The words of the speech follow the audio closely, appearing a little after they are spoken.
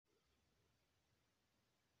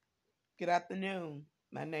Good afternoon.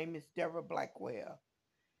 My name is Deborah Blackwell,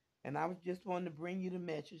 and I was just wanting to bring you the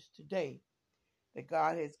message today that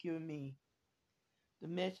God has given me. The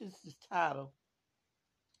message is titled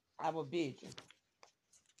Our Vision.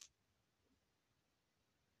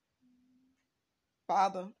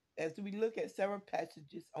 Father, as we look at several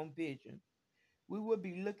passages on vision, we will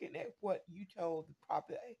be looking at what you told the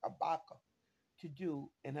prophet Habakkuk to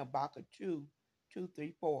do in Habakkuk 2:2,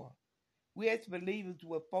 3, 4. We as believers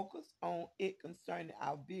will focus on it concerning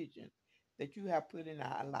our vision that you have put in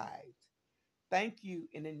our lives. Thank you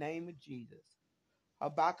in the name of Jesus.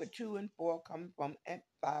 Habakkuk 2 and 4 coming from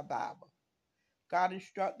Amplified Bible. God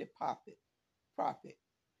instructed prophet,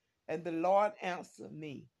 and the Lord answered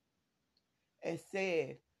me and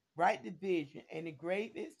said, write the vision and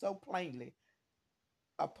engrave it so plainly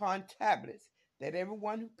upon tablets that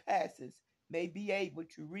everyone who passes may be able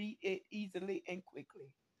to read it easily and quickly.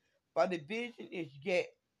 For the vision is yet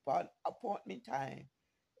for appointment time,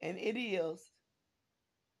 and it is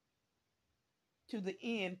to the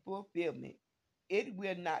end fulfillment. It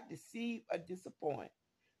will not deceive or disappoint,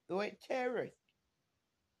 though it tarries.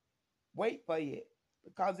 Wait for it,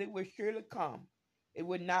 because it will surely come. It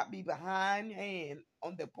will not be behindhand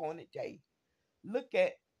on the appointed day. Look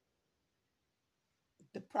at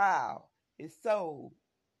the proud. His soul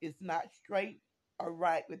is not straight or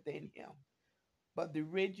right within him. But the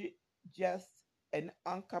rigid, just, and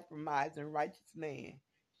uncompromising righteous man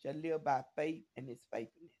shall live by faith in his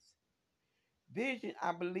faithfulness. Vision,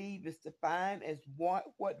 I believe, is defined as what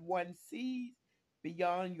one sees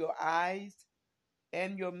beyond your eyes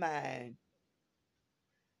and your mind.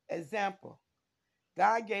 Example,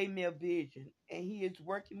 God gave me a vision, and He is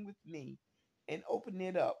working with me and opening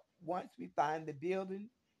it up once we find the building,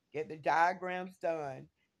 get the diagrams done,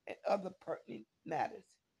 and other pertinent matters.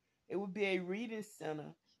 It will be a reading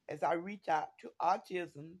center as I reach out to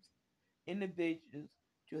autism individuals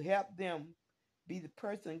to help them be the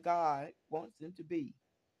person God wants them to be.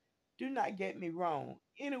 Do not get me wrong,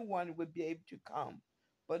 anyone would be able to come,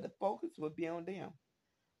 but the focus will be on them.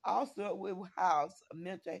 Also, it will house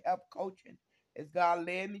mental health coaching as God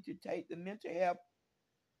led me to take the mental health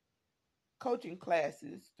coaching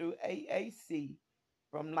classes through AAC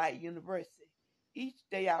from Light University. Each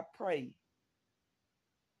day I pray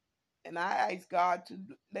and I ask God to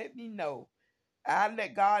let me know. I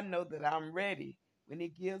let God know that I'm ready when He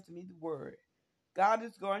gives me the word. God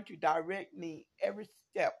is going to direct me every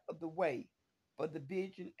step of the way for the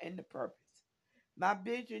vision and the purpose. My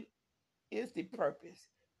vision is the purpose,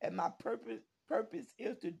 and my purpose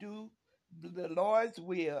is to do the Lord's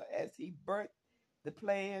will as He birthed the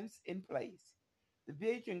plans in place. The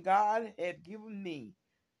vision God had given me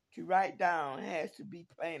to write down has to be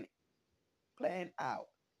planned out.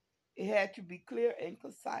 It had to be clear and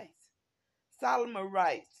concise. Solomon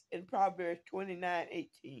writes in Proverbs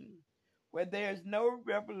 29:18, where there is no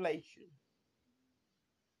revelation,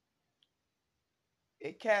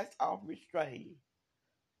 it casts off restraint.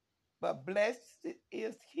 But blessed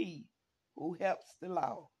is he who helps the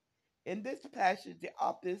law. In this passage, the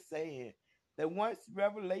author is saying that once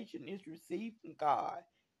revelation is received from God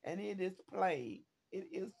and it is plain, it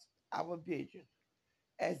is our vision.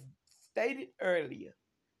 As stated earlier,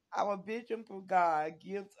 our vision for God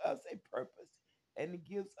gives us a purpose and it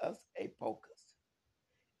gives us a focus.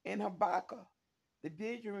 In Habakkuk, the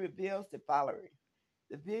vision reveals the following.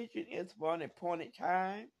 The vision is for an appointed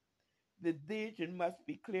time. The vision must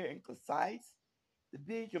be clear and concise. The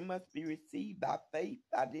vision must be received by faith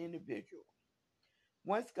by the individual.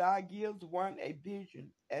 Once God gives one a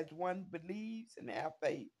vision, as one believes and has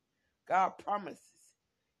faith, God promises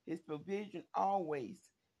His provision always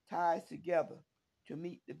ties together to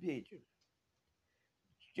meet the vision.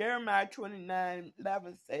 Jeremiah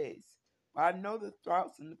 29:11 says, "For I know the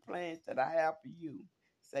thoughts and the plans that I have for you,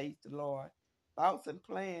 says the Lord, thoughts and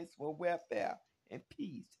plans for welfare and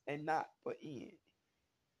peace and not for end."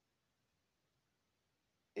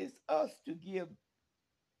 It's us to give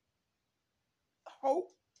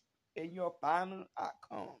hope in your final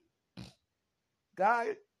outcome.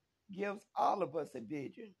 God gives all of us a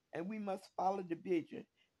vision, and we must follow the vision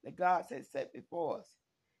that God has set before us.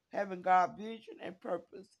 Having God's vision and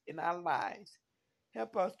purpose in our lives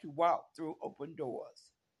help us to walk through open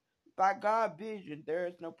doors. By God's vision, there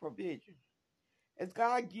is no provision. As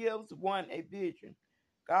God gives one a vision,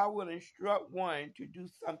 God will instruct one to do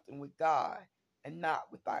something with God and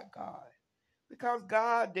not without God. Because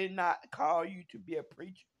God did not call you to be a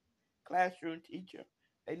preacher, classroom teacher,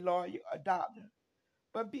 a lawyer, a doctor,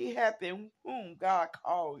 but be happy in whom God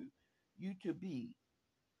called you to be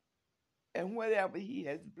and whatever He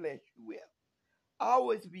has blessed you with.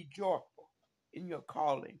 Always be joyful in your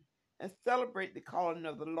calling and celebrate the calling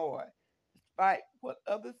of the Lord, despite what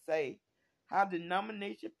others say, how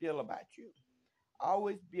denomination feel about you.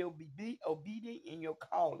 Always be obedient in your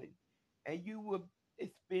calling, and you will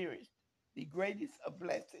experience the greatest of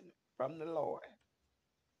blessing from the Lord.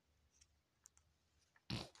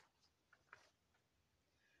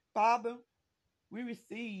 Father, we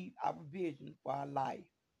receive our vision for our life.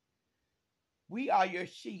 We are your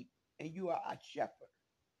sheep, and you are our shepherd.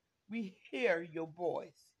 We hear your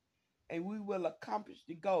voice, and we will accomplish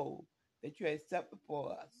the goal that you have set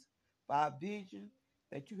before us for our vision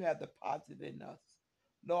that you have deposited in us.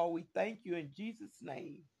 Lord, we thank you in Jesus'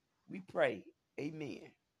 name. We pray.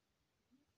 Amen.